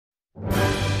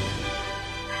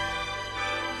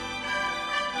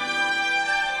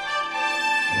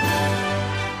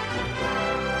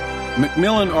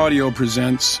Macmillan Audio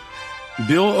presents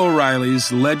Bill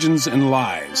O'Reilly's Legends and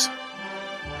Lies,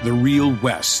 The Real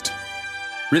West,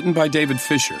 written by David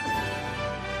Fisher,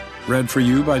 read for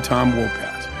you by Tom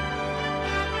Wopat.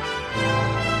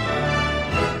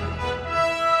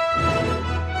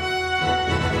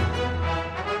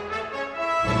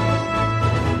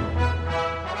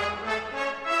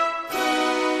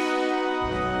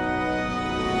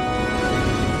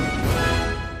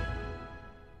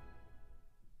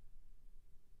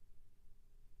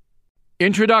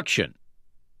 Introduction.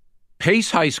 Pace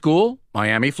High School,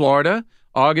 Miami, Florida,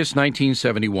 August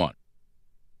 1971.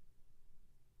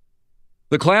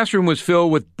 The classroom was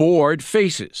filled with bored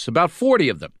faces, about 40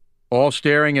 of them, all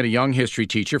staring at a young history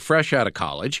teacher fresh out of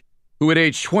college, who at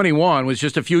age 21 was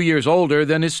just a few years older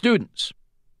than his students.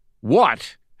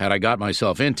 What had I got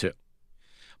myself into?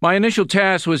 My initial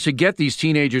task was to get these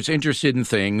teenagers interested in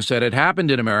things that had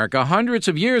happened in America hundreds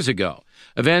of years ago,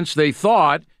 events they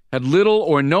thought had little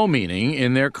or no meaning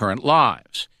in their current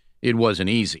lives. It wasn't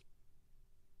easy.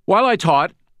 While I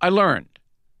taught, I learned.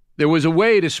 There was a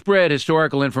way to spread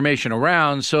historical information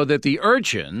around so that the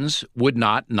urchins would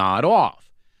not nod off.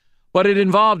 But it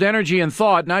involved energy and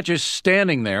thought, not just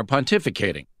standing there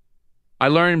pontificating. I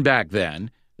learned back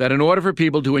then that in order for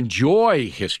people to enjoy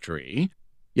history,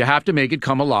 you have to make it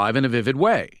come alive in a vivid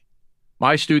way.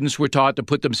 My students were taught to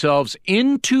put themselves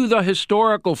into the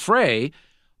historical fray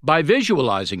by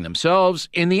visualizing themselves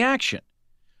in the action.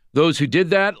 Those who did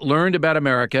that learned about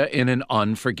America in an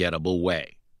unforgettable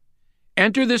way.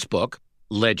 Enter this book,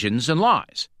 Legends and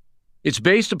Lies. It's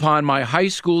based upon my high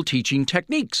school teaching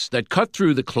techniques that cut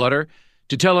through the clutter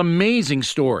to tell amazing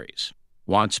stories.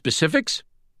 Want specifics?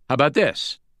 How about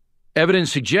this?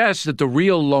 Evidence suggests that the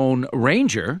real Lone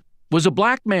Ranger was a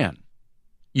black man.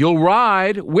 You'll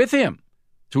ride with him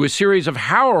through a series of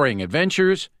harrowing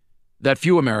adventures that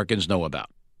few Americans know about.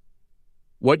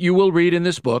 What you will read in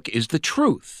this book is the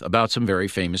truth about some very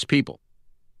famous people.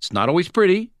 It's not always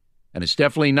pretty, and it's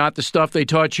definitely not the stuff they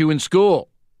taught you in school.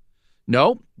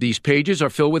 No, these pages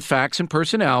are filled with facts and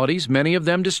personalities, many of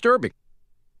them disturbing.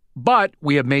 But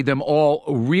we have made them all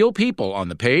real people on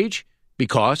the page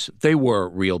because they were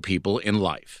real people in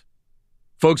life.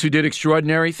 Folks who did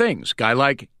extraordinary things, guy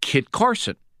like Kit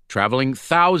Carson, traveling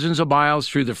thousands of miles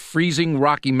through the freezing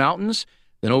Rocky Mountains,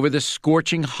 then over the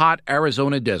scorching hot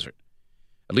Arizona desert.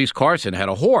 At least Carson had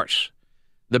a horse.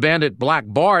 The bandit Black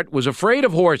Bart was afraid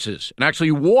of horses and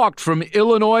actually walked from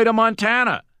Illinois to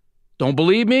Montana. Don't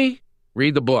believe me?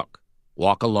 Read the book.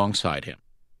 Walk alongside him.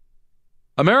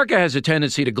 America has a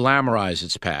tendency to glamorize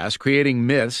its past, creating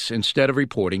myths instead of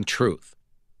reporting truth.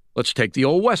 Let's take the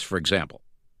Old West, for example.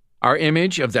 Our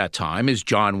image of that time is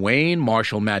John Wayne,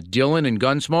 Marshal Matt Dillon in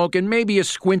Gunsmoke, and maybe a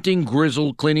squinting,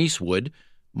 grizzled Clint Eastwood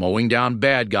mowing down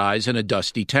bad guys in a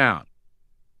dusty town.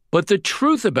 But the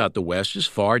truth about the West is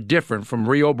far different from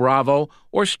Rio Bravo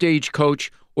or Stagecoach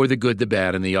or The Good, the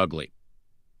Bad, and the Ugly.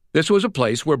 This was a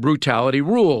place where brutality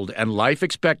ruled and life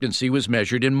expectancy was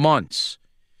measured in months.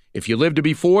 If you lived to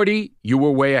be 40, you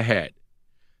were way ahead.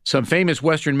 Some famous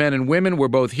Western men and women were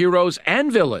both heroes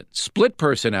and villains, split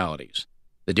personalities.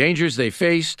 The dangers they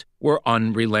faced were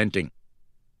unrelenting.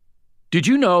 Did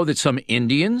you know that some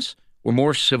Indians were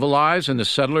more civilized than the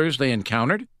settlers they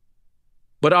encountered?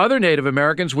 But other Native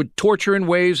Americans would torture in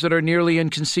ways that are nearly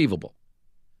inconceivable.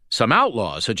 Some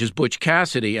outlaws, such as Butch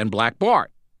Cassidy and Black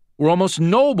Bart, were almost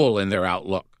noble in their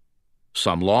outlook.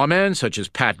 Some lawmen, such as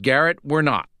Pat Garrett, were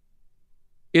not.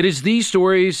 It is these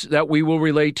stories that we will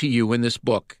relate to you in this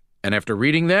book, and after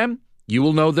reading them, you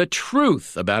will know the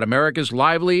truth about America's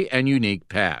lively and unique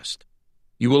past.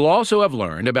 You will also have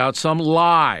learned about some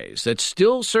lies that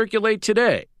still circulate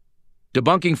today.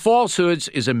 Debunking falsehoods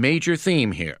is a major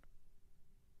theme here.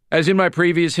 As in my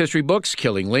previous history books,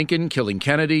 Killing Lincoln, Killing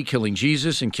Kennedy, Killing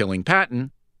Jesus, and Killing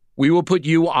Patton, we will put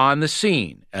you on the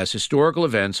scene as historical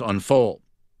events unfold.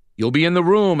 You'll be in the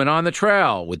room and on the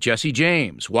trail with Jesse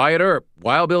James, Wyatt Earp,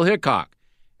 Wild Bill Hickok,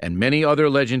 and many other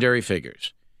legendary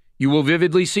figures. You will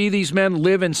vividly see these men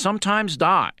live and sometimes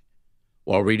die.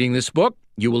 While reading this book,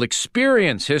 you will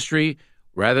experience history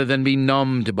rather than be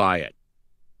numbed by it.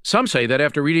 Some say that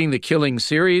after reading the Killing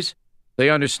series, they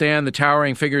understand the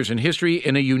towering figures in history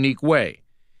in a unique way.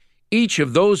 Each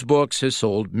of those books has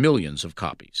sold millions of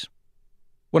copies.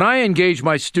 When I engaged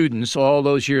my students all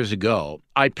those years ago,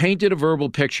 I painted a verbal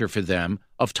picture for them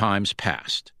of times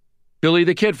past. Billy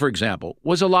the Kid, for example,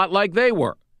 was a lot like they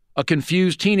were, a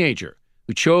confused teenager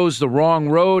who chose the wrong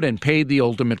road and paid the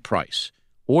ultimate price.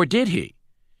 Or did he?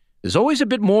 There's always a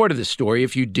bit more to the story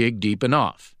if you dig deep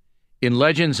enough. In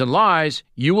Legends and Lies,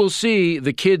 you will see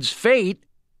the kid's fate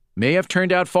may have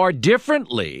turned out far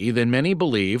differently than many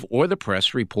believe or the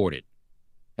press reported.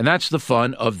 And that's the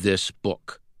fun of this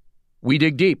book. We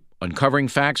dig deep, uncovering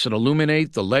facts that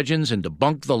illuminate the legends and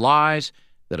debunk the lies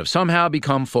that have somehow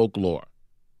become folklore.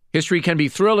 History can be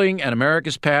thrilling, and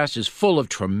America's past is full of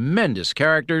tremendous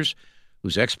characters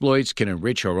whose exploits can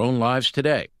enrich our own lives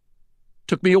today.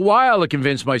 Took me a while to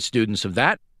convince my students of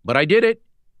that, but I did it,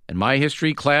 and my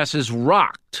history classes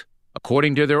rocked,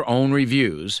 according to their own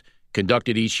reviews,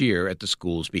 conducted each year at the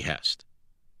school's behest.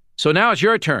 So now it's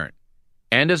your turn,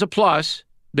 and as a plus,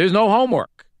 there's no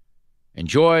homework.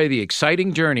 Enjoy the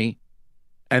exciting journey,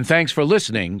 and thanks for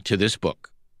listening to this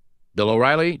book. Bill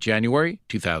O'Reilly, January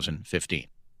 2015.